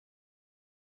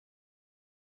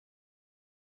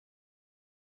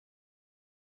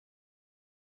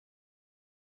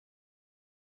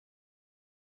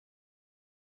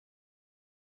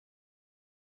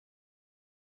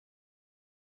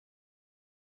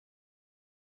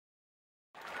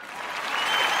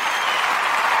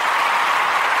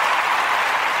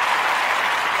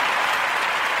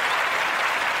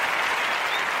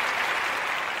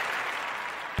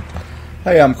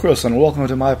Hey, I'm Chris, and welcome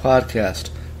to my podcast.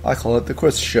 I call it The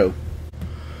Chris Show.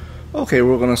 Okay,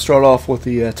 we're going to start off with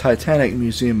the Titanic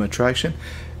Museum attraction.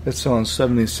 It's on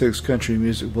 76 Country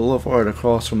Music Boulevard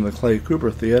across from the Clay Cooper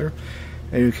Theater,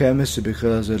 and you can't miss it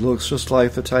because it looks just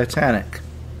like the Titanic.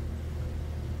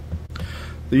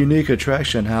 The unique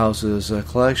attraction houses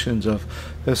collections of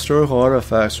historical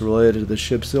artifacts related to the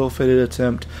ship's ill-fated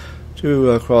attempt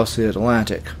to cross the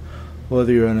Atlantic.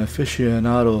 Whether you're an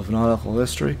aficionado of nautical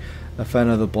history, a fan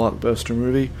of the blockbuster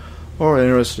movie, or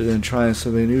interested in trying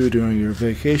something new during your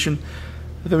vacation,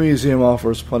 the museum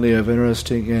offers plenty of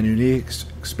interesting and unique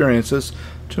experiences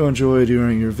to enjoy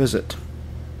during your visit.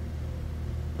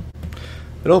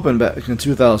 It opened back in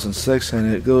 2006,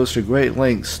 and it goes to great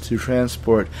lengths to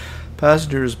transport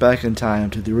passengers back in time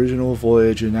to the original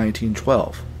voyage in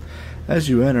 1912. As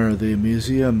you enter the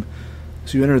museum,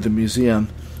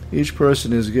 each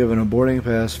person is given a boarding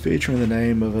pass featuring the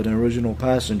name of an original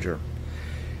passenger.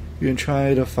 You can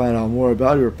try to find out more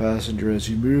about your passenger as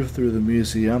you move through the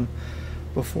museum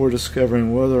before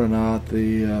discovering whether or not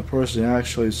the person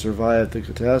actually survived the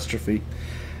catastrophe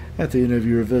at the end of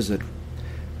your visit.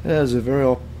 It has a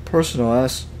very personal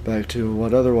aspect to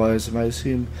what otherwise might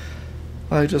seem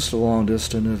like just a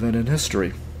long-distance event in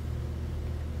history.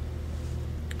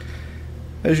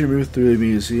 As you move through the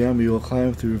museum, you will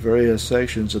climb through various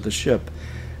sections of the ship.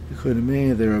 It could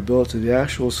mean they were built to the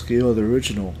actual scale of the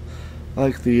original,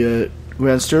 like the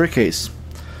grand staircase,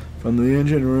 from the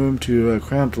engine room to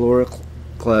cramped lower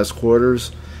class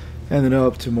quarters, and then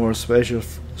up to more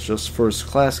spacious first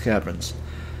class cabins.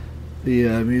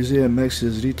 The museum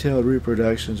mixes detailed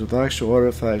reproductions with actual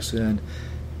artifacts and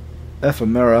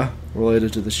ephemera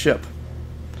related to the ship.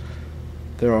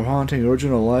 There are haunting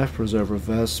original life preserver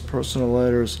vests, personal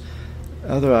letters,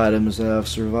 other items that have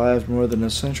survived more than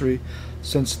a century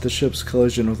since the ship's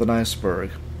collision with an iceberg.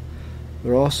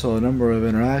 There are also a number of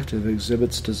interactive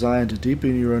exhibits designed to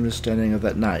deepen your understanding of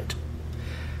that night.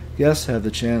 Guests have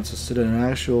the chance to sit in an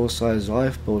actual-sized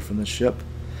lifeboat from the ship,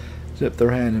 dip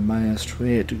their hand in minus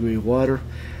 28-degree water,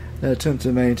 and attempt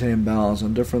to maintain balance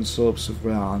on different slopes of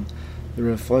ground that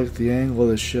reflect the angle of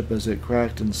the ship as it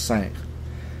cracked and sank.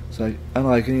 It's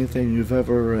unlike anything you've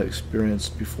ever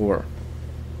experienced before.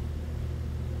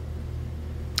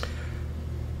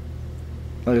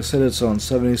 Like I said, it's on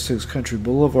 76 Country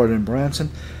Boulevard in Branson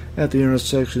at the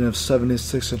intersection of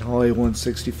 76 and Highway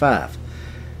 165.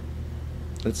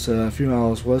 It's a few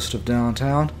miles west of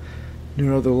downtown,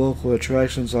 near other local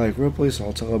attractions like Ripley's.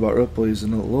 I'll talk about Ripley's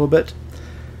in a little bit.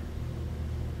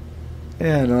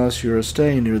 And unless you're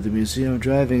staying near the museum,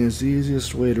 driving is the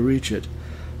easiest way to reach it.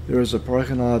 There is a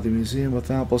parking lot of the museum with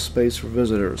ample space for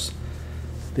visitors.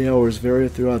 The hours vary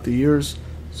throughout the years,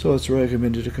 so it's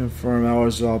recommended to confirm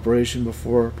hours of operation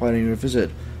before planning your visit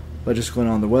by just going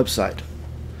on the website.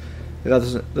 I got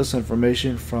this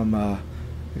information from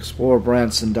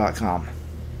explorebranson.com.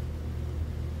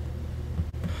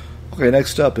 Okay,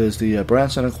 next up is the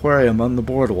Branson Aquarium on the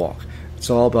boardwalk.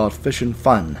 It's all about fish and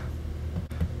fun.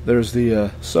 There's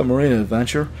the submarine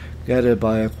adventure, guided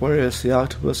by Aquarius the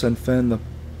octopus and Finn the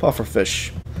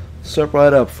pufferfish. Step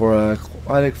right up for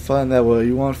aquatic fun that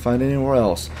you won't find anywhere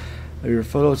else. Have your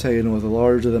photo taken with a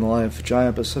larger-than-life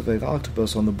giant Pacific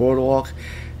octopus on the boardwalk,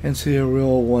 and see a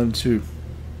real one too.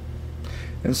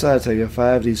 Inside, take a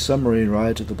 5D submarine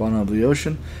ride to the bottom of the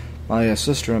ocean. My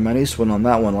sister and my niece went on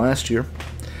that one last year.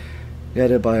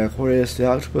 Guided by Aquarius the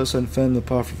octopus and Finn the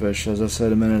pufferfish, as I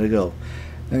said a minute ago.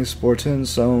 And explore 10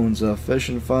 zones of fish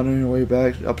and fun on your way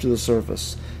back up to the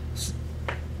surface.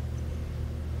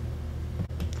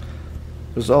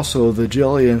 There's also the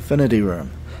Jelly Infinity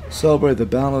Room. Celebrate the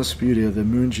boundless beauty of the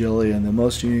moon jelly in the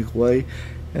most unique way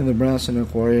in the Branson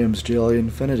Aquarium's Jelly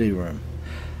Infinity Room.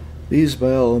 These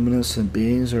bioluminescent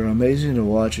beings are amazing to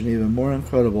watch and even more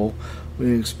incredible when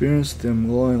you experience them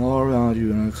glowing all around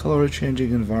you in a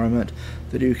color-changing environment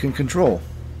that you can control.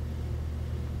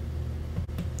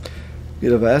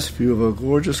 Get a vast view of a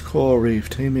gorgeous coral reef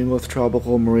teeming with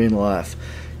tropical marine life.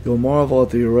 You'll marvel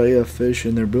at the array of fish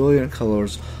in their brilliant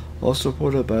colors, all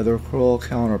supported by their coral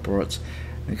counterparts,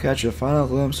 and catch a final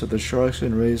glimpse of the sharks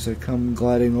and rays that come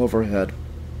gliding overhead.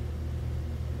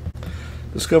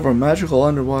 Discover a magical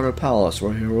underwater palace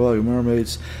where heroic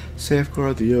mermaids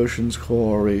safeguard the ocean's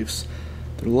coral reefs.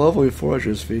 Their lovely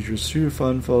fortress features 2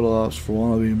 fun photo ops for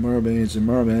wannabe mermaids and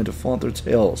mermen to flaunt their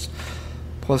tails,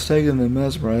 plus taking the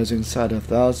mesmerizing sight of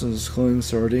thousands of swimming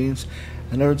sardines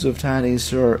and herds of tiny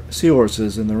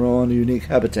seahorses in their own unique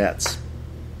habitats.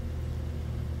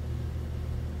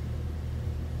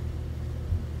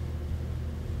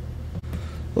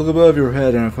 Look above your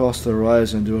head and across the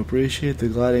horizon to appreciate the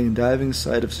gliding, diving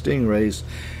sight of stingrays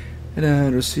and an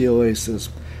undersea oasis.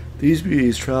 These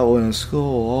beauties travel in a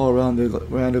school all around the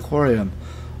Grand Aquarium,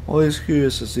 always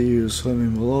curious to see you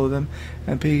swimming below them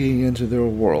and peeking into their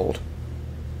world.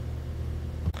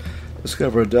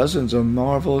 Discover dozens of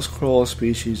marvelous coral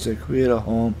species that create a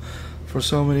home for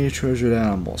so many treasured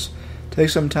animals. Take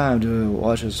some time to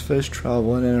watch as fish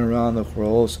travel in and around the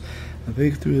corals and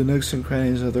peek through the nooks and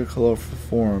crannies of their colorful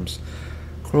forms.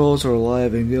 Corals are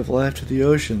alive and give life to the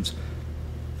oceans.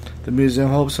 The museum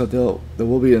hopes that they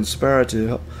will be inspired to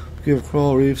help give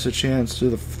coral reefs a chance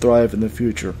to thrive in the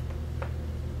future.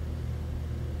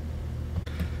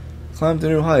 Climb to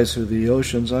new heights through the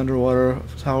ocean's underwater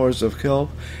towers of kelp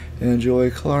and enjoy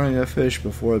coloring a fish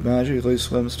before it magically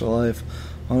swims to life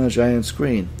on a giant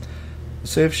screen. The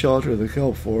safe shelter of the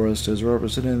kelp forest is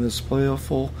represented in this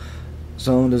playful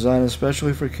zone designed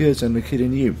especially for kids and the kid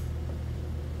in you.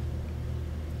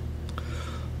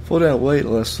 Float out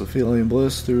weightless, feeling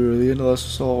bliss through the endless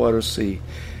saltwater sea.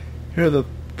 Hear the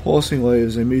pulsing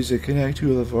waves and music connect you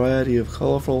with a variety of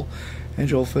colorful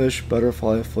angelfish,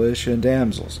 butterfly fish, and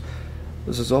damsels.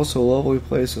 This is also a lovely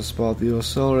place to spot the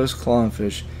Ocellaris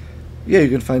clownfish. Yeah, you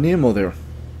can find Nemo there.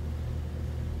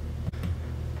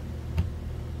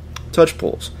 Touch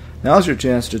pools. Now's your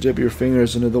chance to dip your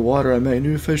fingers into the water and make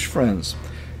new fish friends.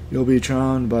 You'll be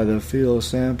charmed by the feel of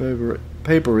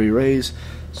sandpapery rays,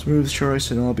 smooth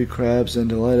sharks, and lumpy crabs, and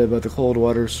delighted by the cold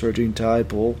water surging tide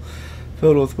pool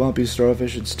filled with bumpy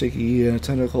starfish and sticky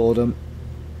tentacled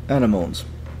anemones.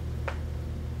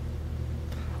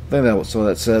 I think that's what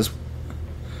that says.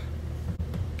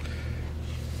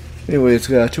 Anyway, it's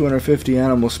got 250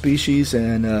 animal species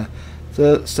and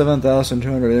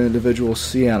 7,200 individual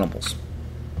sea animals.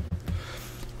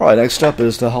 Alright, next up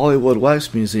is the Hollywood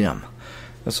Wax Museum.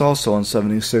 It's also on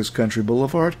 76 Country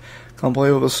Boulevard. Come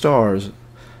play with the stars.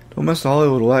 Don't miss the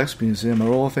Hollywood Wax Museum, a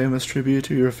world-famous tribute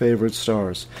to your favorite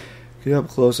stars. Get up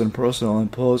close and personal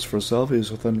and pose for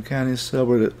selfies with uncanny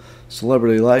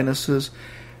celebrity likenesses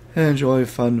and enjoy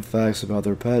fun facts about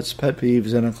their pets, pet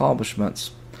peeves, and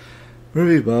accomplishments.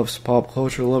 Movie buffs, pop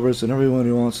culture lovers, and everyone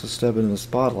who wants to step into the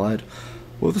spotlight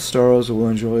with the stars will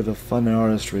enjoy the fun and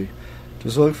artistry.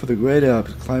 Just look for the great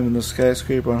apps climbing the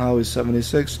skyscraper on Highway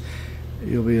 76.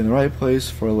 You'll be in the right place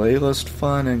for A-list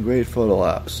fun and great photo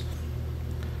apps.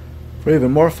 For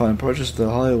even more fun, purchase the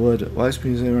Hollywood Wax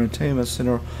Museum Entertainment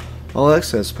Center All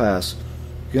Access Pass.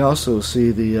 You can also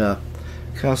see the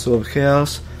Castle of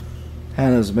Chaos,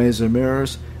 Hannah's Maze of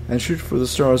Mirrors, and Shoot for the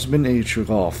Stars miniature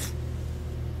golf.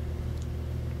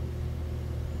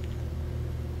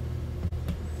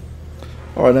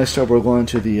 Alright, next up we're going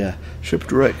to the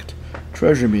Shipwrecked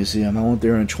Treasure Museum. I went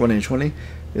there in 2020.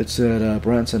 It's at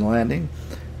Branson Landing.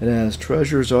 It has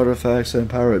treasures, artifacts, and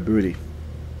pirate booty.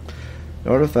 The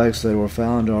artifacts that were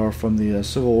found are from the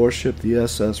Civil War ship, the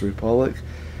SS Republic.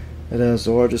 It has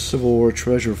the largest Civil War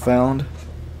treasure found.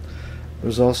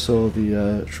 There's also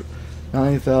the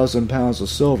 90,000 pounds of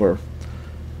silver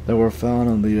that were found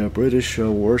on the British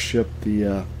warship,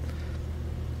 the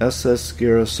SS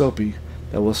Garisopi,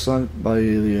 that was sunk by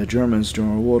the Germans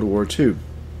during World War II.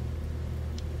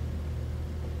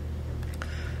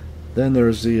 Then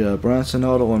there's the Branson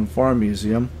Auto and Farm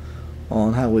Museum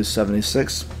on Highway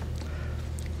 76.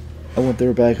 I went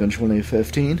there back in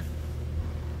 2015.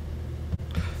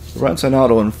 The Branson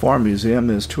Auto and Farm Museum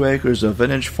is 2 acres of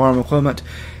vintage farm equipment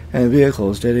and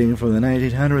vehicles dating from the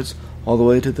 1900s all the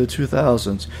way to the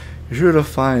 2000s. You're sure to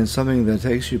find something that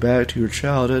takes you back to your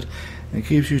childhood and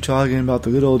keeps you talking about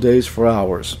the good old days for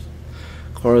hours.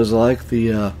 Cars like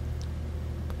the,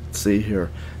 let's see here,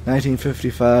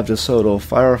 1955 DeSoto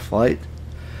Fireflight,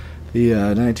 the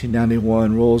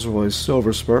 1991 Rolls-Royce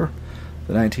Silver Spur,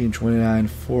 the 1929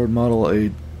 Ford Model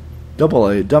A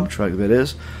AA dump truck, that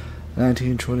is,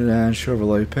 1929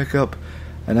 Chevrolet pickup,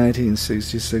 a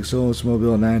 1966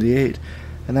 Oldsmobile 98,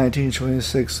 a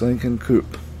 1926 Lincoln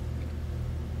Coupe.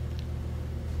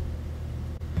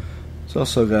 It's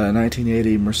also got a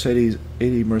 1980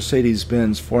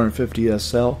 Mercedes-Benz 450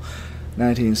 SL,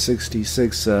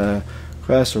 1966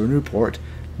 Chrysler Newport,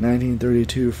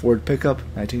 1932 Ford pickup,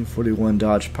 1941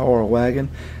 Dodge Power Wagon,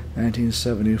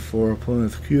 1974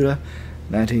 Plymouth Cuda,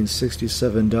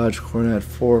 1967 Dodge Coronet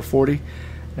 440,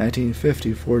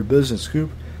 1950 Ford Business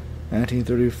Coupe,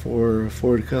 1934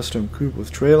 Ford Custom Coupe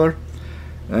with trailer,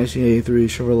 1983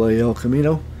 Chevrolet El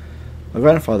Camino. My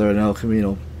grandfather had an El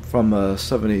Camino from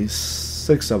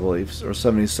 76, I believe, or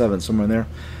 77, somewhere in there.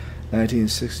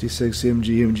 1966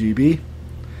 MG MGB,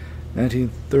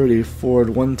 1930 Ford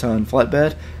one-ton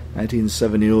flatbed,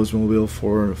 1970 Oldsmobile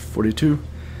 442,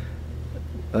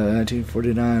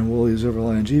 1949 Willys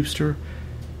Overland Jeepster,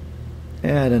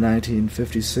 and a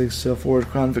 1956 Ford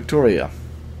Crown Victoria.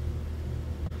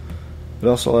 It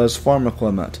also has farm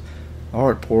equipment. A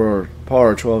Hart Power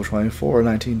 1224,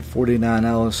 1949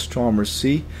 Alice Chalmers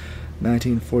C,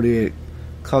 1948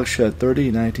 Cockshed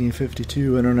 30,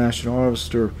 1952 International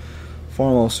Harvester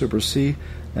Farmall Super C,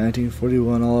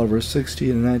 1941 Oliver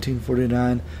 60, and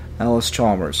 1949 Alice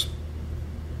Chalmers.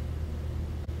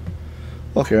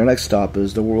 Okay, our next stop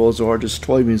is the world's largest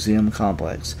toy museum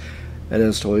complex. It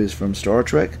has toys from Star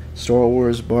Trek, Star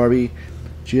Wars, Barbie,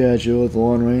 G.I. Joe, The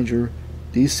Lone Ranger,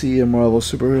 DC and Marvel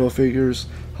superhero figures,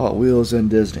 Hot Wheels, and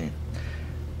Disney.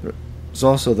 There's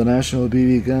also the National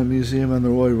BB Gun Museum and the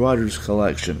Roy Rogers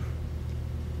Collection.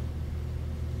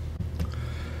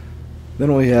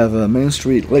 Then we have Main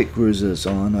Street Lake Cruises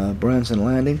on Branson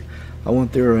Landing. I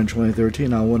went there in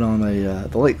 2013. I went on the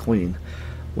Lake Queen,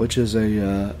 which is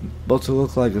a built to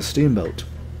look like a steamboat.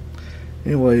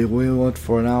 Anyway, we went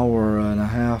for an hour and a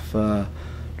half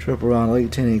trip around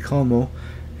Lake Taneycomo,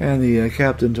 and the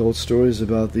captain told stories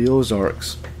about the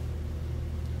Ozarks.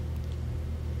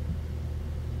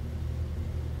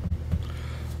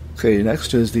 Okay,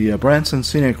 next is the Branson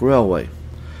Scenic Railway.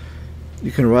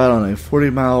 You can ride on a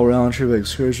 40-mile round-trip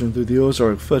excursion through the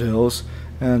Ozark foothills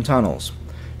and tunnels.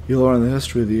 You'll learn the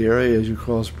history of the area as you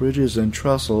cross bridges and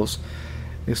trestles.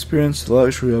 Experience the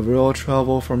luxury of rail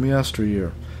travel from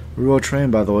yesteryear. A real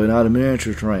train, by the way, not a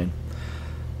miniature train.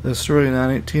 The historic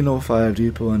 1905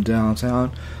 depot in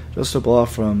downtown, just a block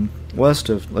from west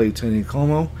of Lake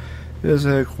Taneycomo, is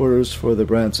headquarters for the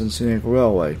Branson Scenic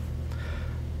Railway.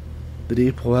 The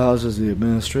depot houses the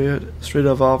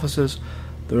administrative offices,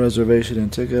 the reservation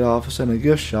and ticket office, and a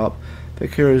gift shop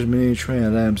that carries many train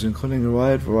items, including a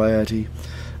wide variety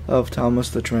of Thomas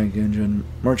the Tank Engine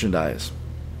merchandise.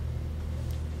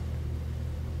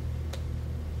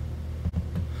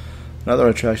 Another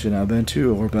attraction I've been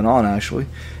to, or been on actually,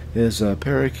 is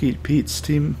Parakeet Pete's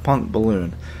Steampunk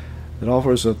Balloon. It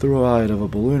offers a thrill ride of a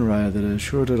balloon ride that is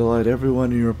sure to delight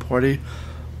everyone in your party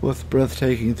with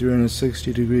breathtaking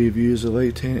 360-degree views of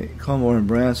Lake Taneycomo and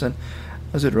Branson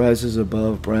as it rises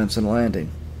above Branson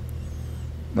Landing.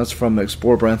 That's from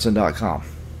ExploreBranson.com.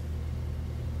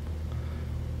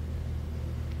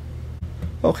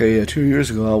 Okay, 2 years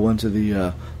ago I went to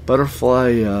the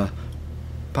Butterfly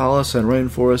Palace and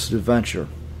Rainforest Adventure.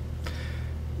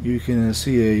 You can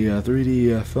see a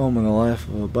 3D film in the life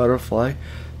of a butterfly,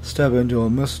 step into a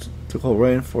mystical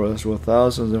rainforest with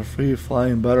thousands of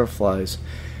free-flying butterflies,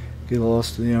 get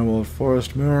lost in the emerald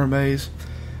forest mirror maze,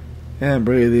 and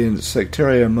brave the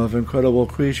insectarium of incredible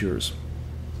creatures.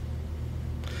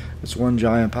 It's one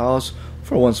giant palace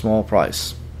for one small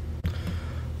price.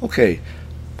 Okay,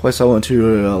 place I went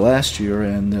to last year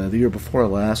and the year before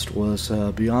last was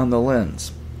Beyond the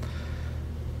Lens.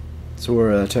 It's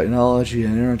where technology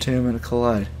and entertainment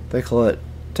collide. They call it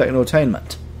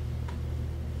technotainment.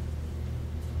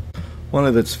 One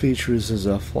of its features is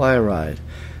a fly ride.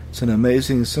 It's an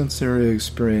amazing sensory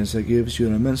experience that gives you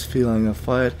an immense feeling of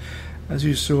flight as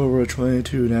you soar over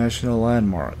 22 national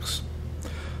landmarks.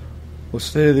 With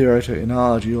state-of-the-art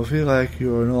technology, you'll feel like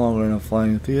you are no longer in a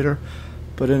flying theater,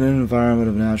 but in an environment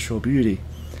of natural beauty.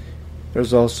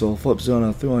 There's also a flip zone,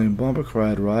 a thrilling bumper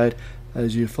ride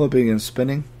as you're flipping and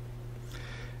spinning.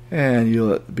 And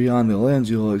beyond the lens,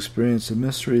 you'll experience the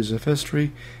mysteries of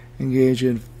history, engage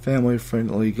in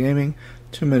family-friendly gaming,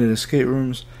 2-minute escape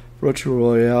rooms,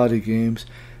 virtual reality games,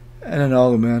 and an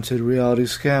augmented reality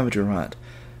scavenger hunt.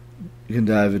 You can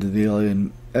dive into the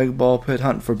alien egg ball pit,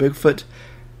 hunt for Bigfoot,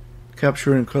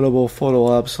 capture incredible photo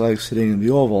ops like sitting in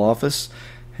the Oval Office,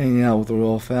 hanging out with the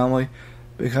royal family,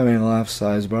 becoming a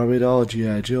life-size Barbie doll,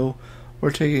 G.I. Joe,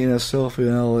 or taking a selfie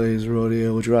in LA's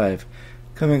Rodeo Drive.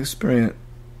 Come experience.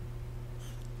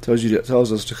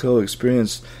 Tells us to go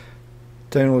experience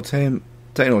technotainment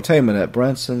at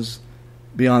Branson's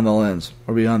Beyond the Lens,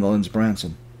 or Beyond the Lens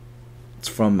Branson. It's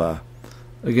from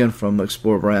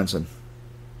Explore Branson.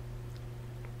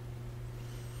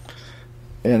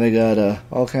 And they got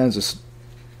all kinds of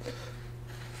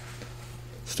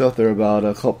stuff there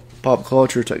about pop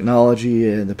culture, technology,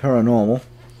 and the paranormal.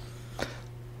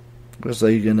 There's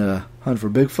like you can hunt for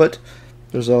Bigfoot.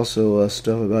 There's also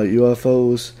stuff about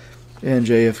UFOs and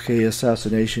JFK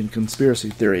assassination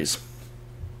conspiracy theories.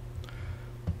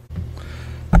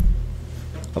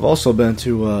 I've also been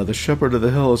to the Shepherd of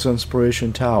the Hills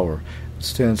Inspiration Tower. It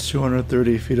stands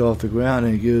 230 feet off the ground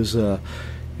and gives you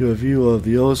a view of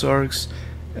the Ozarks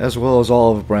as well as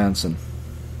all of Branson.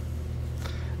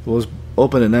 It was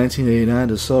opened in 1989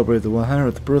 to celebrate the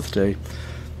 100th birthday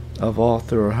of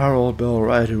author Harold Bell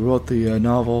Wright, who wrote the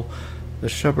novel The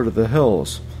Shepherd of the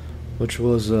Hills, which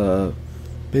was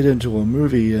made into a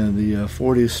movie in the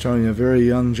 40s starring a very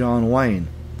young John Wayne.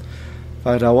 In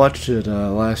fact, I watched it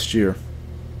last year.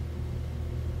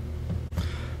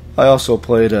 I also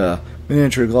played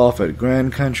miniature golf at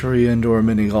Grand Country Indoor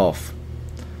Mini Golf.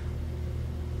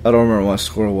 I don't remember what my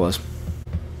score was.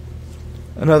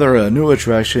 Another new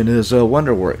attraction is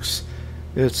Wonderworks.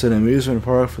 It's an amusement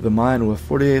park for the mind with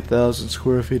 48,000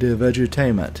 square feet of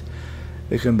edutainment.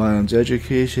 It combines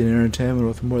education and entertainment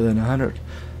with more than 100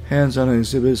 hands-on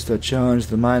exhibits that challenge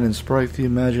the mind and spark the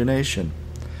imagination.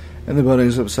 And the building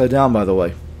is upside down, by the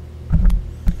way.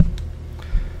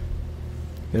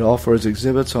 It offers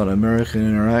exhibits on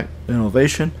American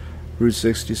innovation, Route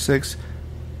 66,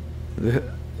 the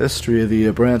history of the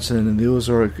Branson and the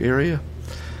Ozark area,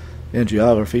 and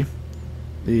geography,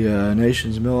 the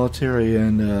nation's military,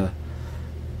 and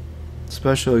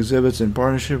special exhibits in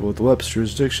partnership with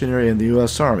Webster's Dictionary and the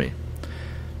U.S. Army.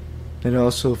 It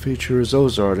also features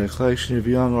Ozark, a collection of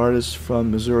young artists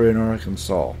from Missouri and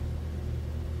Arkansas.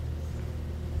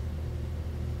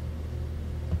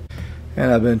 And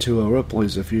I've been to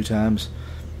Ripley's a few times.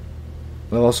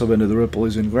 I've also been to the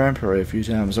Ripley's in Grand Prairie a few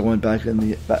times. I went back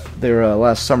there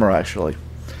last summer, actually.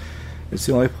 It's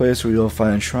the only place where you'll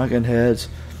find shrunken heads,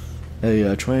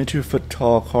 a 22-foot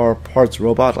tall car parts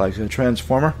robot like a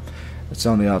transformer that's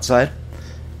on the outside,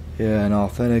 an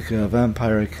authentic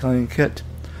vampire killing kit,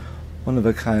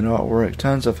 one-of-a-kind artwork,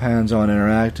 tons of hands-on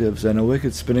interactives, and a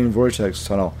wicked spinning vortex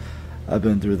tunnel. I've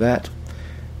been through that.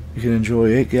 You can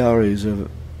enjoy 8 galleries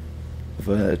of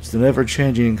it's an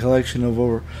ever-changing collection of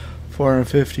over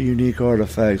 450 unique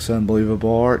artifacts,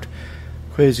 unbelievable art,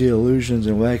 crazy illusions,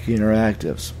 and wacky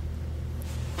interactives.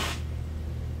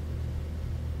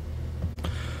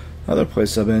 Another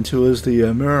place I've been to is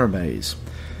the Mirror Maze.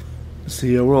 It's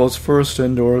the world's first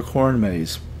indoor corn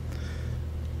maze.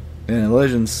 And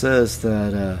legend says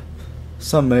that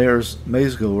some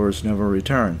maze goers never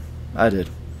return. I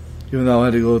did, even though I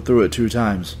had to go through it 2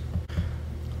 times.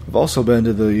 I've also been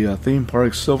to the theme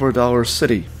park Silver Dollar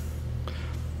City.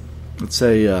 It's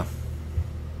a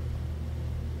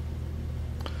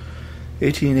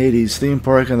 1880s theme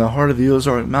park in the heart of the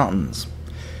Ozark Mountains.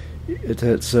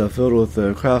 It's filled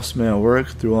with craftsman work,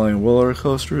 thrilling roller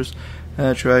coasters, and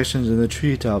attractions in the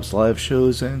treetops, live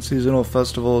shows, and seasonal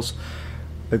festivals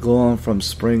that go on from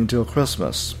spring till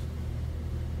Christmas.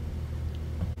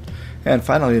 And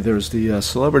finally, there's the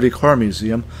Celebrity Car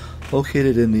Museum,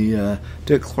 located in the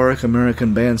Dick Clark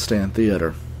American Bandstand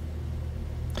Theater.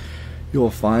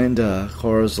 You'll find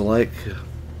cars like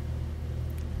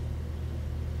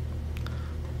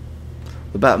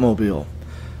the Batmobile,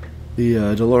 the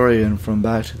DeLorean from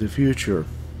Back to the Future,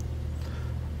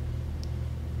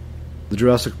 the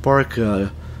Jurassic Park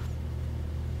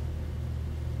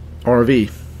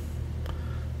RV,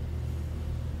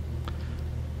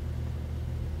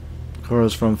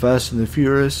 cars from Fast and the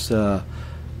Furious,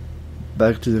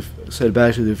 Back to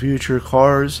the Future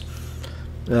cars,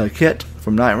 Kit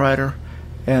from Knight Rider,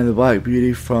 and the Black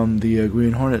Beauty from the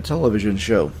Green Hornet television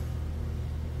show.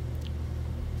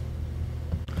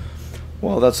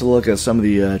 Well, that's a look at some of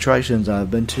the attractions I've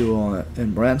been to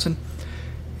in Branson,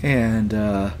 and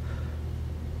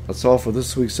that's all for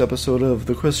this week's episode of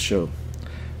The Chris Show.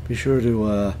 Be sure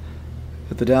to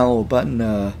hit the download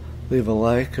button, leave a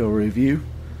like, a review,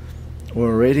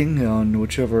 or a rating on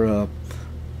whichever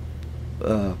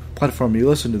platform you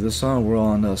listen to this on. We're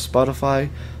on Spotify,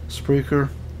 Spreaker,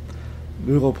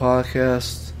 Google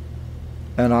Podcasts,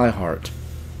 and iHeart.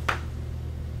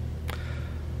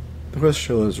 The Chris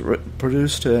Show is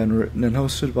produced and written and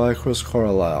hosted by Chris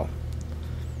Carlisle.